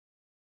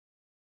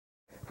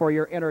for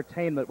your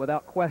entertainment.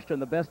 Without question,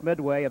 the best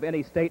midway of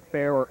any state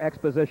fair or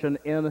exposition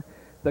in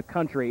the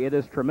country. It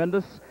is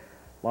tremendous.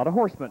 A lot of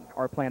horsemen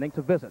are planning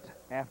to visit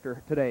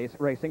after today's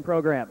racing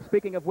program.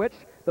 Speaking of which,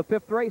 the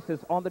 5th race is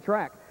on the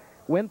track.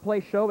 Win, Play,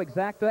 Show,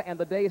 Exacta, and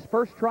the day's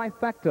first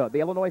trifecta, the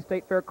Illinois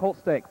State Fair Colt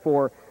Stake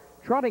for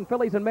trotting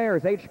fillies and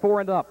mares age 4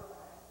 and up.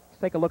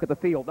 Let's take a look at the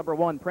field. Number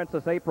 1,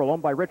 Princess April,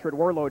 owned by Richard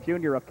Warlow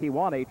Jr. of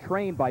Kewanee,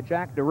 trained by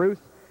Jack DeRoos,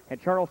 and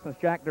Charleston's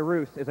Jack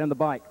DeRoos is in the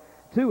bike.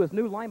 2 is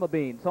New Lima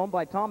Beans, owned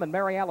by Tom and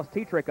Mary Alice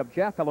Tetrick of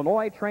Jeff,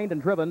 Illinois, trained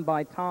and driven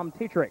by Tom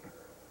Tetrick.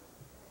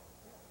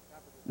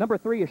 Number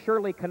 3 is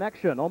Shirley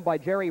Connection, owned by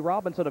Jerry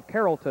Robinson of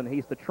Carrollton.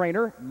 He's the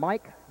trainer.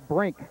 Mike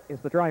Brink is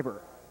the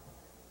driver.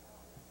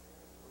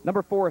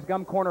 Number 4 is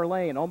Gum Corner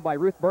Lane, owned by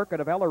Ruth Burkett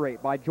of Ellery,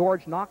 by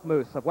George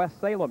Knockmoose of West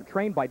Salem,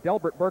 trained by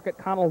Delbert Burkett,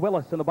 Connell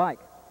Willis in the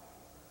bike.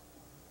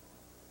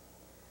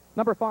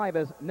 Number 5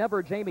 is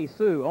Never Jamie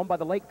Sue, owned by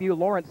the Lakeview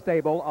Lawrence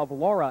Stable of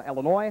Laura,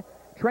 Illinois,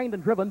 trained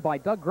and driven by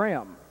Doug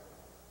Graham.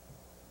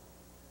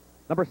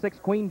 Number 6,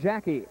 Queen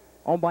Jackie,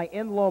 owned by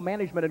Enlow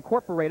Management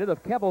Incorporated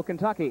of Keble,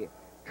 Kentucky,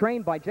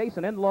 trained by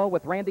Jason Enlow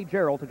with Randy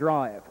Jerrell to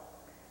drive.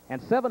 And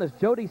 7 is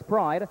Jody's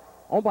Pride,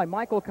 owned by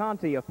Michael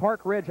Conti of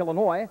Park Ridge,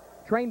 Illinois,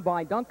 trained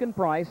by Duncan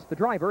Price. The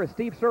driver is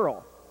Steve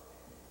Searle.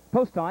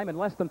 Post time in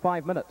less than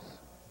 5 minutes.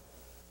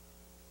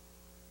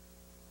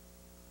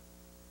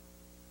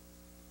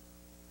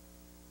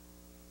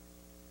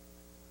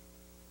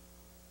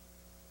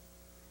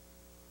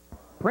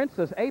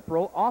 Princess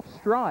April off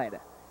stride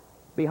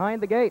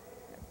behind the gate.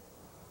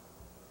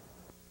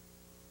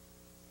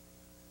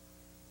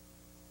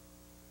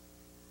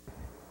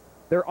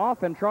 They're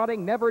off and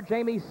trotting. Never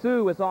Jamie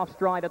Sue is off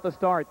stride at the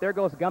start. There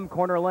goes Gum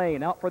Corner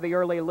Lane out for the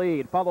early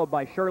lead, followed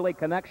by Shirley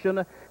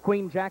Connection,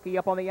 Queen Jackie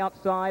up on the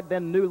outside,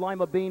 then New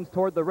Lima Beans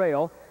toward the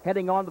rail,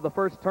 heading on to the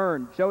first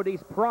turn.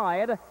 Jody's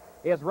Pride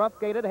is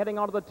rough-gated, heading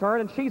onto the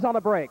turn, and she's on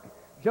a break.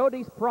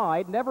 Jody's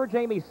Pride, Never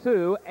Jamie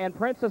Sue, and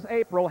Princess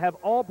April have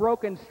all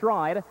broken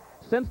stride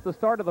since the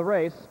start of the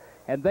race,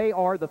 and they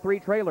are the 3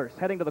 trailers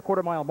heading to the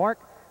quarter-mile mark.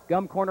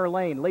 Gum Corner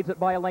Lane leads it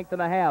by a length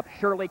and a half.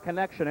 Shirley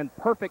Connection in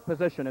perfect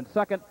position in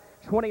second.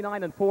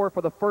 29 and 4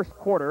 for the first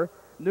quarter.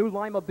 New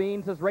Lima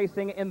Beans is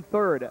racing in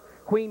third.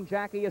 Queen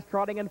Jackie is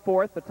trotting in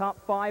fourth. The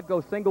top 5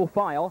 go single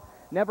file.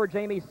 Never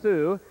Jamie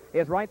Sue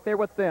is right there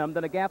with them.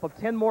 Then a gap of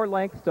 10 more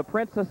lengths to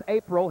Princess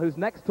April, who's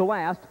next to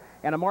last,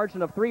 and a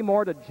margin of 3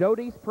 more to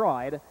Jody's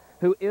Pride,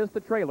 who is the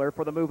trailer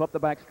for the move up the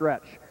back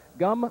stretch.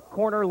 Gum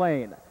Corner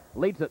Lane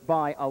leads it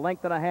by a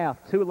length and a half,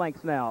 2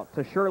 lengths now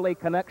to Shirley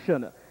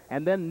Connection,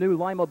 and then New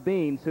Lima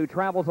Beans, who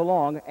travels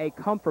along a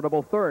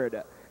comfortable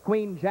third.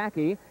 Queen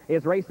Jackie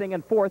is racing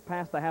in fourth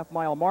past the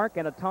half-mile mark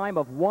and a time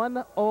of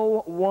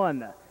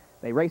 1:01.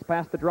 They race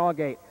past the draw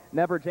gate.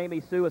 Never Jamie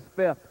Sue is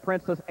fifth.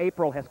 Princess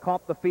April has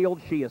caught the field.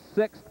 She is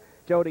sixth.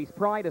 Jody's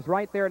Pride is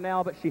right there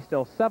now, but she's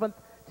still seventh,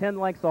 10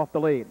 lengths off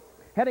the lead.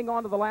 Heading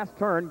on to the last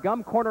turn,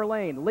 Gum Corner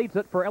Lane leads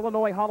it for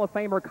Illinois Hall of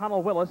Famer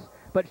Connell Willis,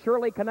 but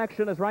Shirley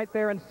Connection is right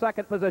there in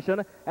second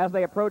position as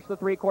they approach the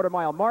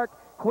 3/4-mile mark.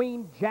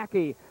 Queen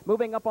Jackie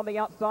moving up on the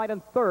outside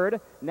in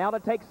third. Now to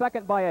take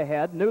second by a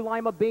head. New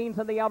Lima Beans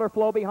in the outer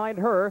flow behind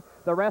her.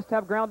 The rest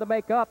have ground to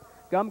make up.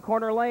 Gum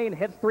Corner Lane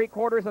hits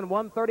 3/4 in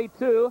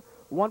 1:32.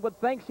 One would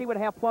think she would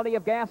have plenty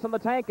of gas in the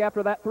tank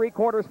after that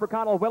 3/4 for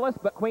Connell Willis,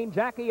 but Queen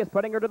Jackie is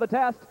putting her to the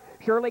test.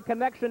 Shirley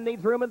Connection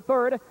needs room in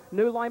third.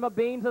 New Lima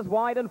Beans is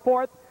wide in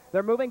fourth.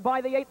 They're moving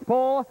by the 8th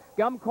pole.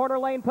 Gum Corner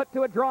Lane put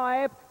to a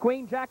drive.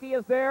 Queen Jackie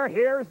is there.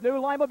 Here's New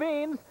Lima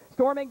Beans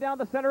storming down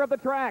the center of the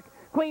track.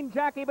 Queen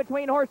Jackie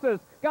between horses.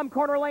 Gum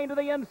Corner Lane to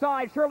the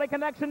inside. Shirley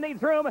Connection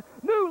needs room.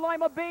 New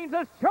Lima Beans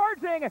is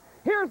charging.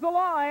 Here's the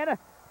line.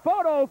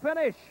 Photo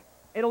finish.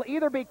 It'll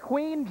either be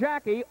Queen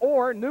Jackie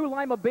or New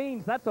Lima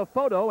Beans. That's a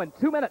photo in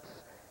 2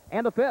 minutes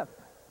and a fifth.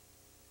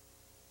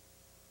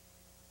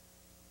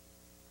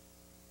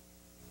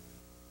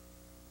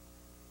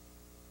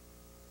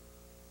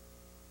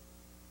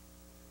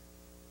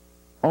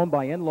 Owned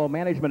by Enlow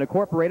Management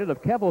Incorporated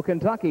of Keble,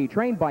 Kentucky,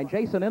 trained by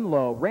Jason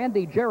Enlow.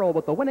 Randy Jerrell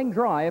with the winning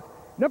drive.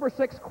 Number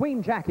 6,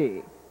 Queen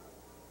Jackie.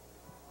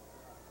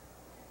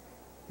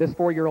 This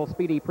 4-year-old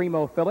Speedy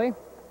Primo filly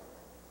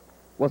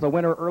was a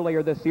winner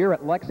earlier this year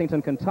at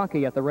Lexington,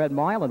 Kentucky at the Red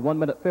Mile in 1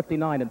 minute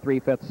 59 and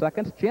 3/5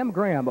 seconds. Jim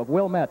Graham of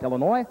Wilmette,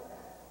 Illinois,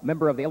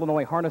 member of the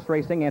Illinois Harness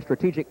Racing and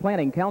Strategic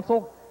Planning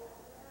Council,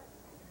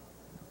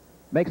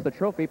 makes the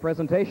trophy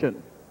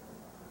presentation.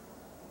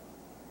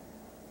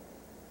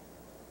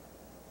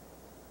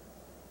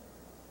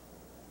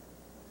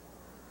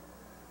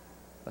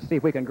 Let's see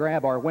if we can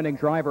grab our winning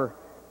driver,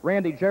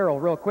 Randy Jerrell,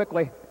 real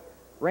quickly.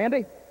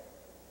 Randy,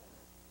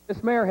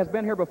 this mare has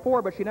been here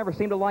before, but she never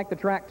seemed to like the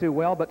track too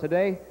well, but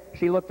today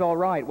she looked all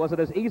right. Was it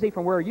as easy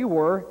from where you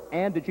were,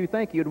 and did you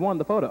think you'd won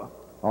the photo?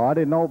 Oh, I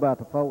didn't know about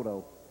the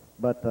photo,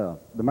 but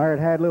the mare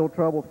had a little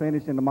trouble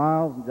finishing the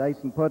miles, and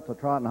Jason put the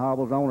trot and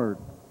hobbles on her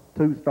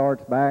 2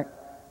 starts back.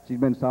 She's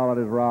been solid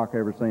as rock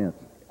ever since.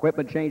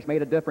 Equipment change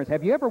made a difference.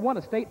 Have you ever won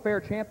a state fair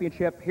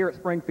championship here at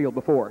Springfield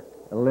before?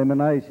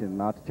 elimination,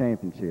 not the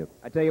championship.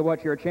 I tell you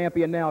what, you're a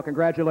champion now.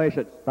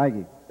 Congratulations. Thank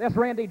you. That's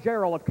Randy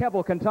Jerrell of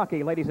Keble,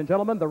 Kentucky. Ladies and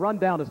gentlemen, the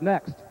rundown is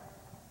next.